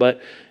pastoral,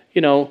 but,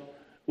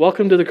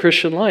 welcome to the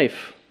Christian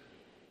life.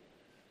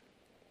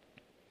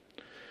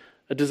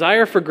 A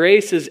desire for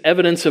grace is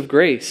evidence of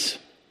grace.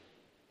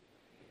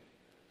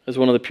 As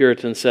one of the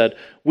Puritans said,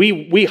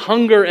 we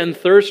hunger and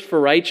thirst for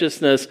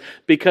righteousness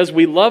because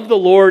we love the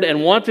Lord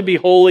and want to be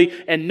holy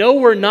and know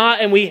we're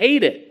not and we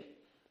hate it.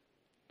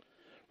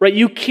 Right?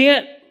 You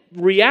can't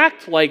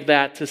react like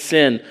that to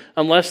sin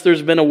unless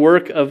there's been a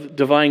work of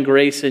divine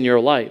grace in your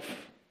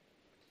life.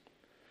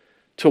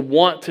 To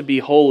want to be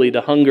holy, to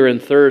hunger and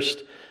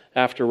thirst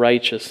after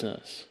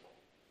righteousness.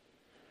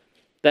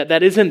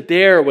 That isn't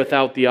there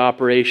without the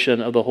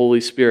operation of the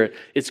Holy Spirit.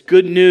 It's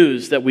good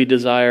news that we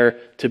desire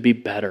to be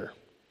better.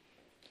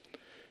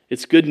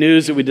 It's good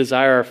news that we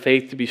desire our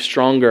faith to be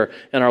stronger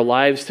and our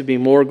lives to be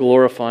more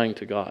glorifying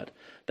to God.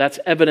 That's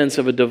evidence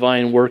of a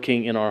divine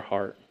working in our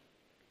heart.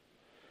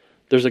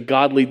 There's a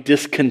godly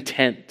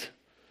discontent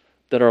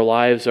that our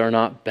lives are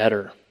not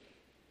better.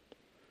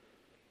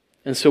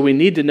 And so we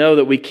need to know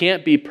that we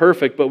can't be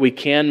perfect, but we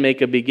can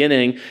make a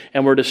beginning,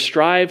 and we're to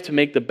strive to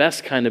make the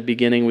best kind of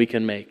beginning we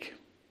can make.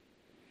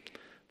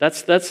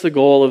 That's the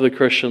goal of the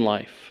Christian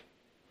life.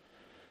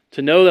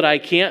 To know that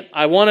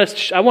I want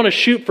to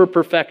shoot for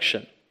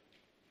perfection.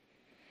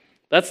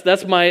 That's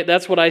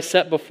what I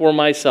set before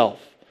myself.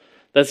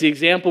 That's the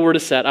example we're to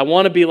set. I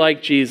want to be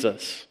like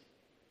Jesus.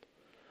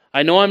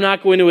 I know I'm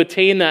not going to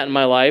attain that in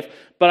my life,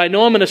 but I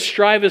know I'm going to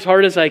strive as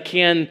hard as I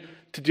can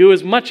to do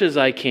as much as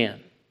I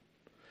can,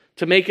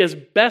 to make as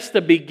best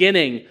a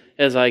beginning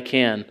as I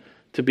can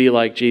to be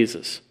like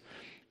Jesus.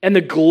 And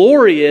the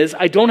glory is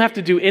I don't have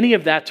to do any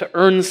of that to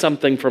earn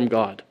something from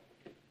God.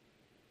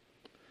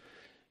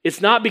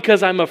 It's not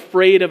because I'm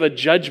afraid of a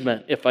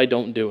judgment if I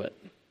don't do it.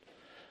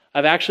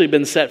 I've actually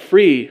been set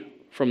free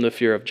from the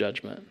fear of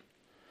judgment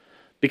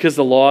because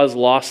the law has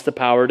lost the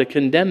power to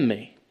condemn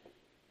me.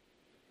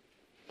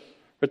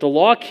 But the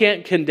law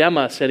can't condemn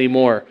us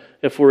anymore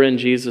if we're in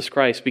Jesus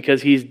Christ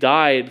because He's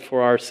died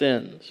for our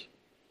sins.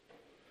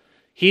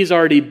 He's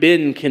already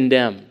been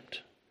condemned.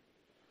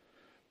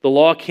 The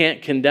law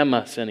can't condemn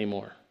us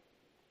anymore.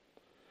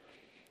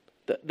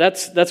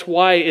 That's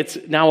why it's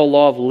now a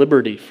law of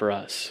liberty for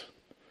us.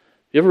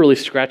 You ever really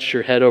scratched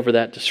your head over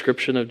that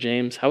description of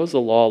James? How is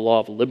the law a law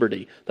of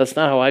liberty? That's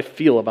not how I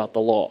feel about the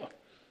law.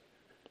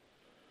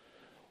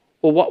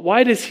 Well,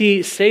 why does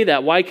he say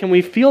that? Why can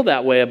we feel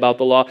that way about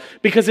the law?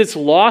 Because it's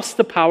lost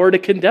the power to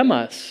condemn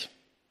us.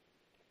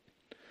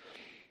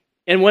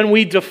 And when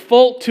we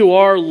default to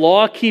our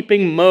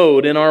law-keeping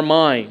mode in our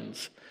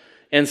minds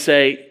and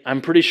say,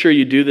 I'm pretty sure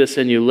you do this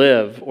and you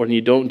live, or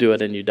you don't do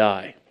it and you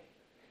die.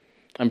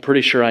 I'm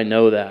pretty sure I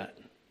know that.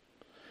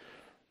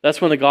 That's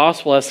when the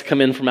gospel has to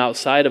come in from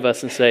outside of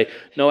us and say,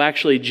 no,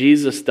 actually,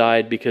 Jesus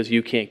died because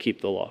you can't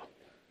keep the law.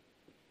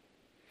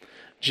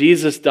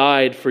 Jesus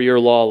died for your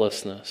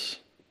lawlessness.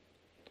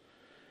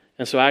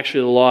 And so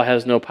actually the law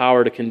has no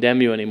power to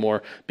condemn you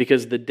anymore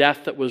because the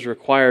death that was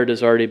required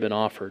has already been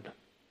offered.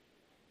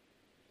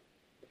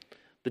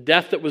 The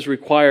death that was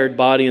required,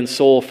 body and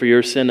soul, for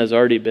your sin has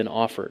already been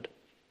offered.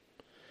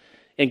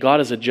 And God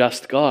is a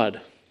just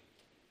God.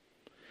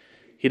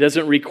 He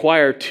doesn't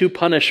require two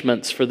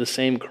punishments for the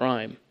same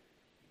crime.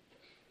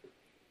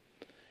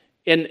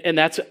 And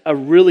that's a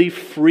really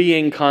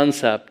freeing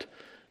concept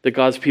that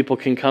God's people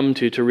can come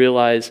to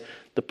realize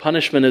the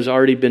punishment has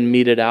already been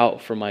meted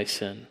out for my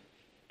sin.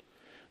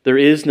 There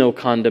is no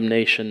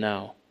condemnation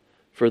now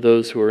for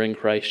those who are in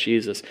Christ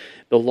Jesus.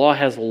 The law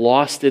has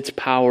lost its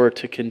power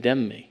to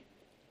condemn me.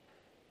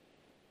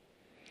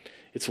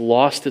 It's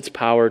lost its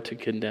power to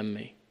condemn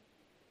me.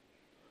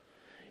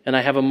 And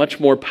I have a much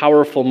more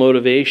powerful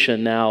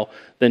motivation now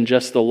than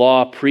just the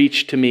law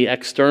preached to me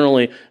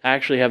externally. I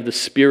actually have the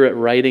Spirit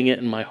writing it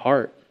in my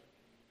heart,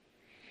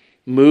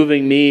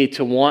 moving me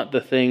to want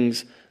the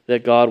things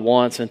that God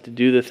wants and to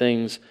do the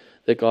things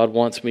that God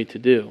wants me to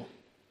do.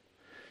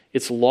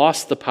 It's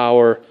lost the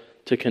power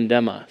to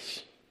condemn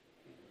us.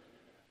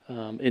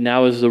 It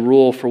now is the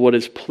rule for what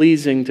is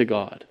pleasing to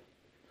God.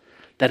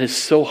 That is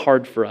so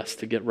hard for us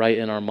to get right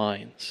in our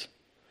minds.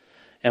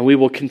 And we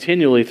will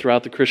continually,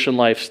 throughout the Christian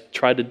life,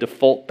 try to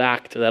default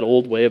back to that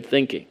old way of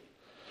thinking.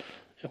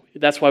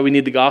 That's why we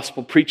need the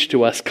gospel preached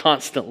to us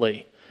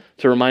constantly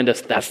to remind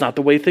us that's not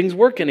the way things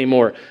work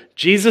anymore.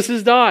 Jesus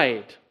has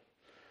died.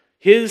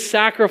 His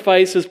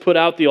sacrifice has put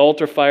out the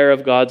altar fire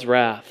of God's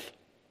wrath.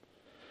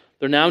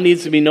 There now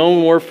needs to be no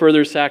more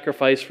further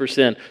sacrifice for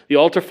sin. The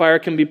altar fire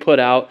can be put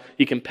out.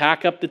 You can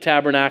pack up the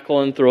tabernacle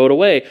and throw it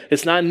away.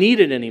 It's not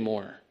needed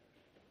anymore.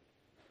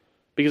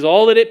 Because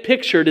all that it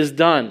pictured is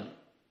done.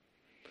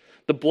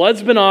 The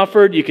blood's been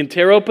offered. You can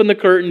tear open the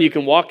curtain. You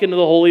can walk into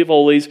the Holy of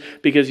Holies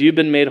because you've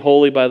been made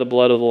holy by the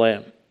blood of the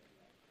Lamb.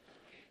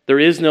 There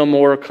is no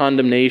more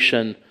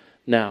condemnation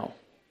now.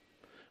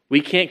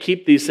 We can't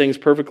keep these things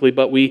perfectly,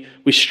 but we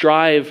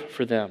strive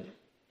for them.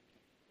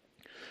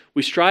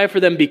 We strive for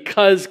them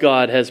because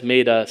God has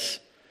made us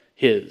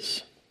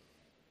His.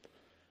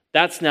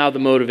 That's now the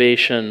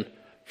motivation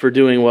for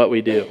doing what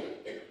we do.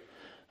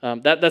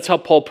 That's how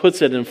Paul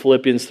puts it in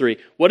Philippians 3.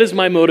 What is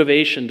my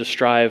motivation to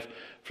strive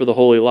for the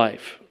holy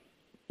life?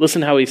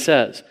 Listen how he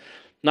says,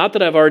 not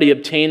that I've already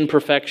obtained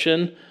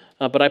perfection,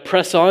 but I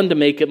press on to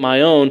make it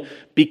my own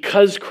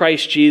because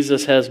Christ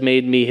Jesus has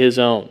made me His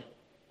own.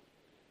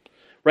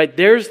 Right,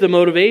 there's the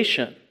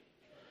motivation.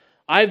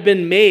 I've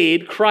been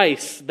made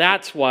Christ.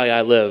 That's why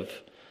I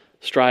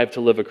strive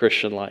to live a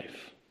Christian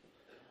life.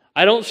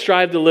 I don't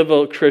strive to live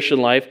a Christian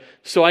life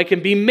so I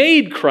can be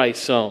made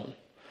Christ's own.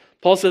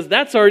 Paul says,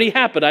 that's already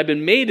happened. I've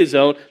been made His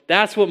own.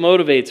 That's what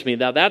motivates me.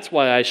 Now, that's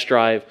why I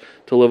strive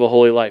to live a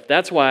holy life.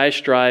 That's why I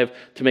strive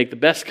to make the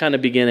best kind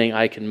of beginning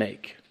I can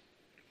make.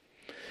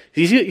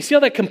 You see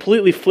how that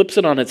completely flips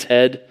it on its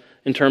head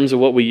in terms of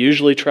what we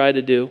usually try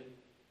to do?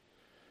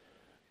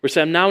 We're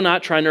saying, I'm now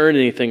not trying to earn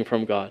anything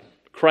from God.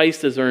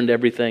 Christ has earned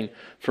everything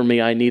for me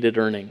I needed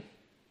earning.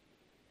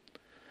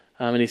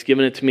 And he's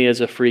given it to me as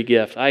a free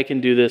gift. I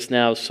can do this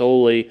now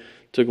solely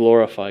to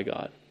glorify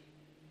God.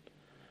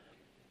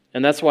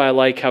 And that's why I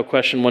like how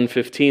question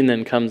 115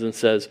 then comes and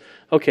says,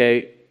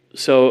 okay,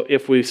 so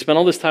if we've spent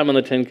all this time on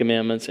the Ten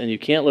Commandments and you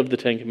can't live the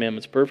Ten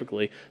Commandments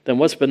perfectly, then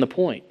what's been the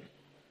point?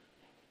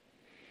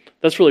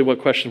 That's really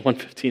what question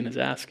 115 is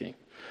asking.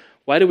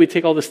 Why did we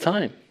take all this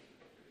time?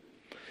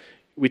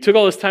 We took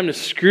all this time to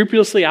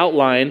scrupulously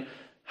outline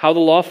how the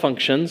law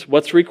functions,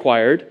 what's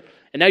required,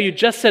 and now you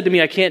just said to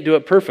me I can't do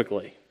it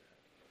perfectly.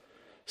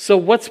 So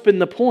what's been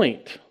the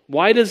point?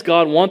 Why does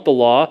God want the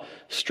law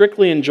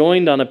strictly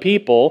enjoined on a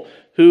people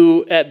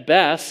who at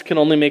best can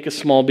only make a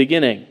small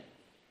beginning?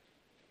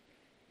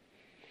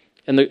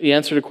 And the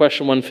answer to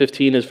question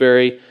 115 is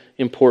very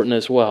important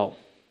as well.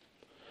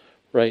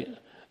 Right?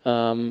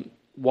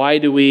 Why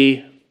do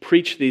we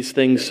preach these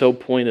things so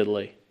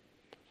pointedly?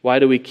 Why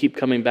do we keep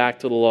coming back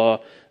to the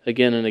law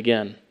again and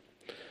again?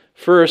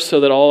 First, so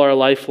that all our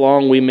life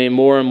long we may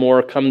more and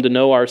more come to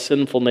know our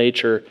sinful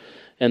nature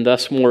and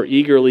thus more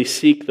eagerly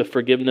seek the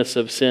forgiveness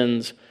of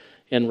sins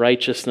and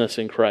righteousness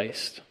in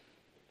Christ.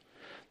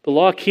 The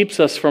law keeps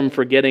us from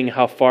forgetting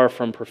how far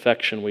from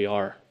perfection we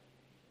are.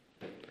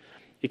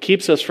 It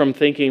keeps us from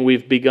thinking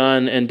we've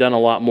begun and done a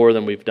lot more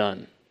than we've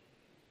done.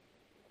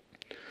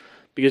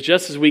 Because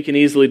just as we can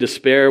easily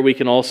despair, we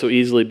can also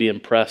easily be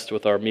impressed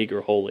with our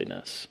meager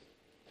holiness.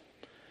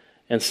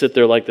 And sit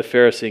there like the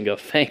Pharisee and go,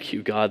 thank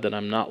you, God, that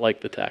I'm not like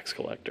the tax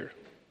collector.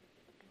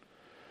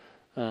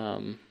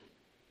 And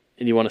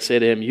you want to say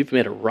to him, you've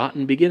made a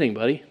rotten beginning,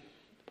 buddy.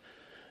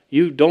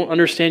 You don't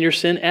understand your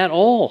sin at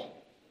all.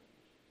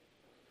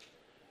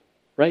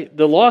 Right?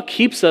 The law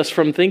keeps us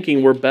from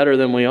thinking we're better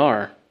than we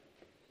are.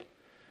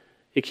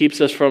 It keeps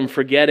us from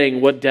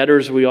forgetting what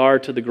debtors we are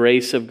to the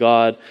grace of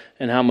God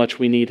and how much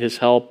we need His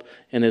help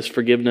and His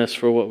forgiveness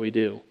for what we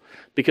do.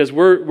 Because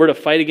we're to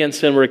fight against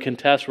sin, we're to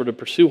contest, we're to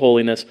pursue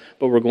holiness,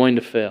 but we're going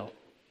to fail.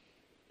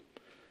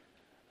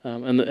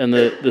 And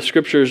the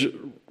Scriptures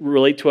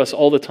relate to us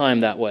all the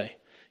time that way.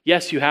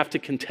 Yes, you have to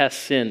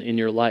contest sin in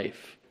your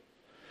life.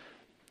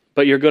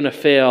 But you're going to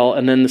fail,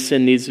 and then the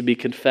sin needs to be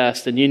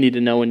confessed, and you need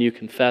to know when you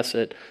confess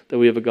it that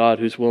we have a God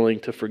who's willing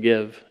to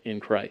forgive in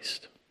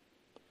Christ.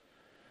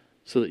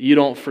 So that you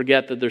don't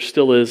forget that there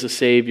still is a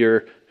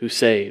Savior who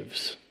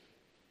saves.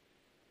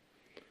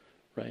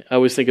 Right? I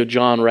always think of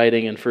John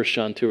writing in 1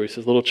 John 2, where he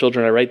says, little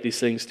children, I write these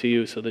things to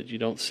you so that you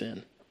don't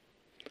sin.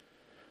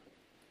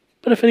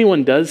 But if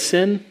anyone does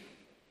sin,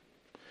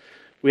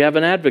 we have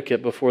an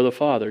advocate before the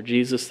Father,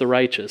 Jesus the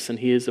righteous, and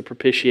He is the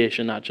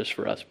propitiation not just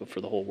for us, but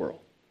for the whole world.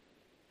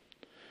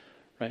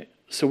 Right?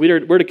 So we're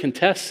to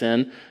contest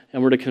sin,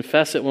 and we're to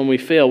confess it when we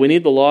fail. We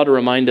need the law to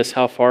remind us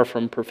how far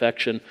from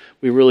perfection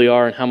we really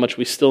are and how much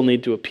we still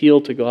need to appeal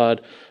to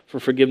God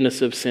for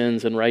forgiveness of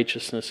sins and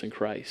righteousness in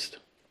Christ.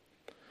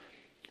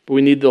 But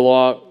we need the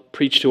law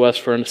preached to us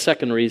for a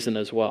second reason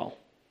as well,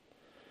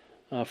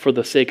 for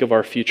the sake of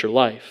our future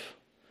life.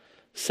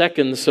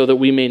 Second, so that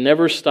we may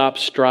never stop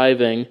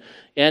striving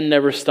and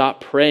never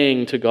stop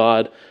praying to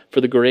God for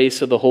the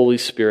grace of the Holy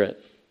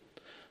Spirit,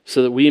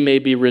 so that we may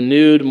be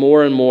renewed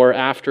more and more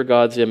after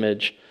God's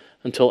image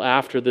until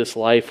after this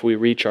life we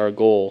reach our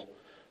goal,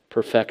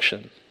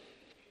 perfection.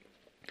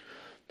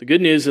 The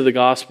good news of the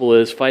gospel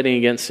is fighting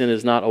against sin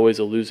is not always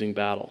a losing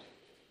battle.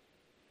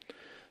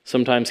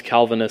 Sometimes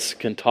Calvinists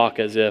can talk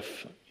as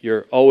if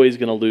you're always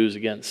going to lose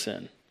against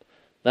sin.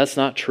 That's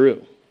not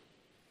true.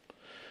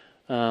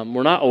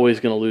 We're not always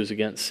going to lose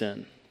against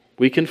sin.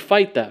 We can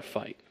fight that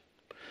fight.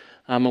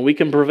 And we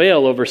can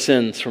prevail over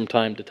sins from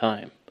time to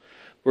time.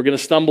 We're going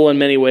to stumble in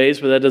many ways,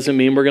 but that doesn't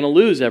mean we're going to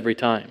lose every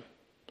time.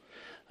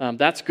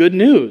 That's good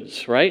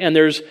news, right? And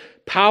there's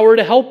power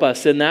to help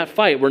us in that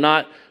fight. We're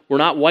not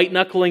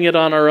white-knuckling it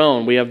on our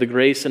own. We have the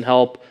grace and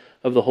help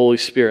of the Holy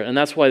Spirit. And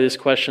that's why this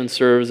question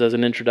serves as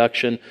an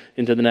introduction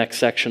into the next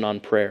section on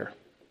prayer.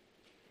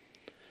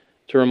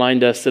 To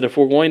remind us that if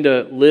we're going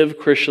to live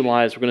Christian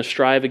lives, we're going to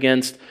strive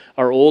against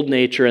our old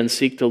nature and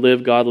seek to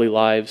live godly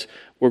lives,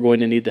 we're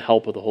going to need the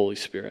help of the Holy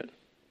Spirit.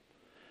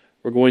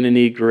 We're going to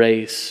need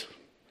grace.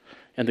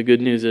 And the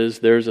good news is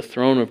there's a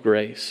throne of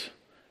grace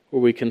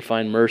where we can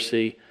find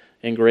mercy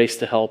and grace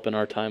to help in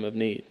our time of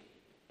need.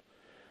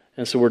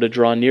 And so we're to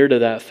draw near to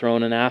that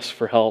throne and ask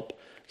for help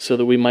so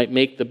that we might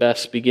make the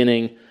best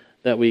beginning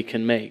that we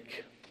can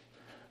make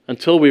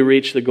until we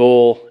reach the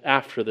goal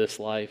after this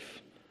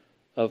life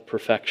of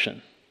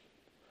perfection.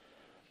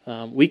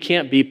 We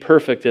can't be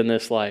perfect in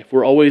this life.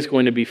 We're always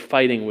going to be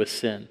fighting with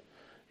sin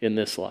in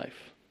this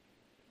life.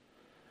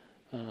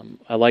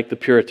 I like the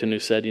Puritan who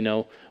said,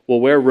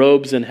 we'll wear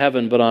robes in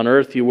heaven, but on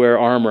earth you wear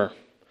armor.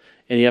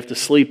 And you have to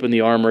sleep in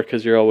the armor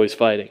because you're always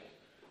fighting.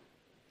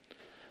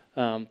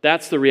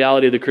 That's the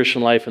reality of the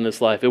Christian life in this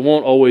life. It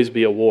won't always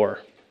be a war.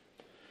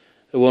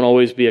 It won't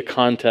always be a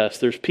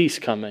contest. There's peace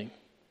coming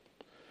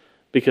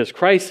because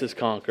Christ has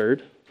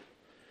conquered,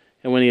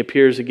 And when he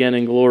appears again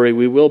in glory,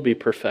 we will be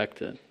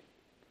perfected.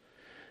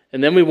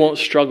 And then we won't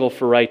struggle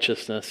for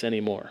righteousness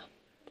anymore.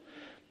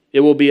 It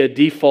will be a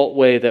default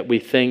way that we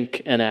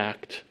think and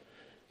act,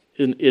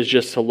 is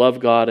just to love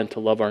God and to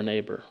love our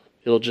neighbor.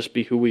 It'll just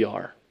be who we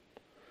are.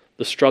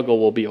 The struggle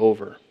will be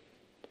over.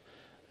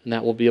 And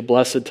that will be a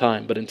blessed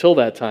time. But until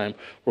that time,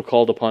 we're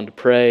called upon to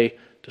pray,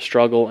 to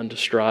struggle, and to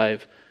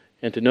strive,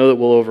 and to know that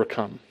we'll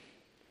overcome.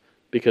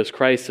 Because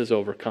Christ has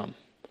overcome.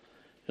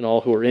 And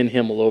all who are in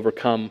him will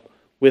overcome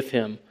with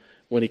him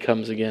when he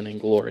comes again in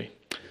glory.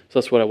 So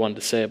that's what I wanted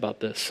to say about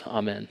this.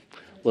 Amen.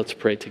 Let's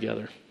pray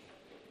together.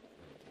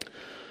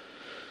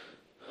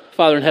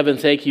 Father in heaven,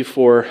 thank you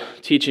for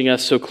teaching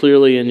us so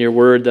clearly in your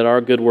word that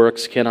our good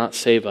works cannot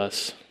save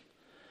us.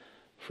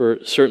 For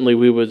certainly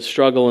we would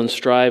struggle and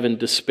strive and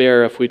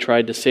despair if we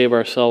tried to save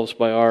ourselves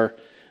by our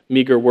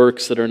meager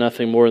works that are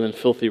nothing more than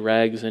filthy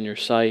rags in your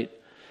sight.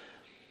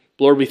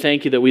 Lord, we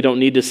thank you that we don't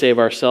need to save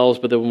ourselves,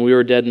 but that when we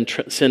were dead in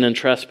sin and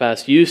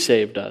trespass, you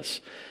saved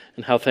us,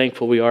 and how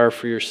thankful we are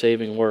for your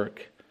saving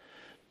work.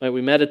 Might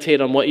we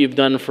meditate on what you've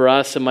done for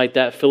us, and might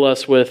that fill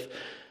us with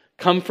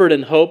comfort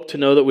and hope to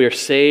know that we are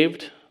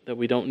saved, that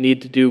we don't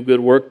need to do good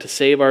work to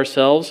save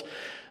ourselves.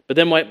 But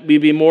then might we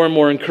be more and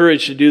more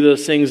encouraged to do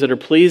those things that are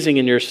pleasing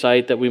in your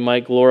sight, that we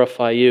might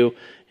glorify you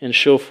and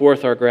show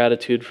forth our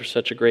gratitude for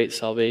such a great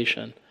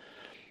salvation.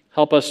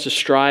 Help us to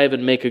strive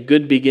and make a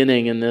good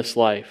beginning in this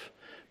life,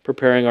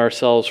 preparing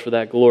ourselves for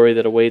that glory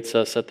that awaits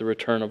us at the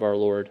return of our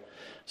Lord.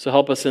 So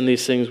help us in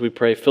these things, we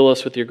pray. Fill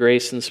us with your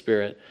grace and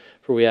spirit,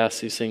 for we ask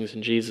these things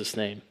in Jesus'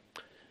 name.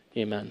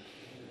 Amen.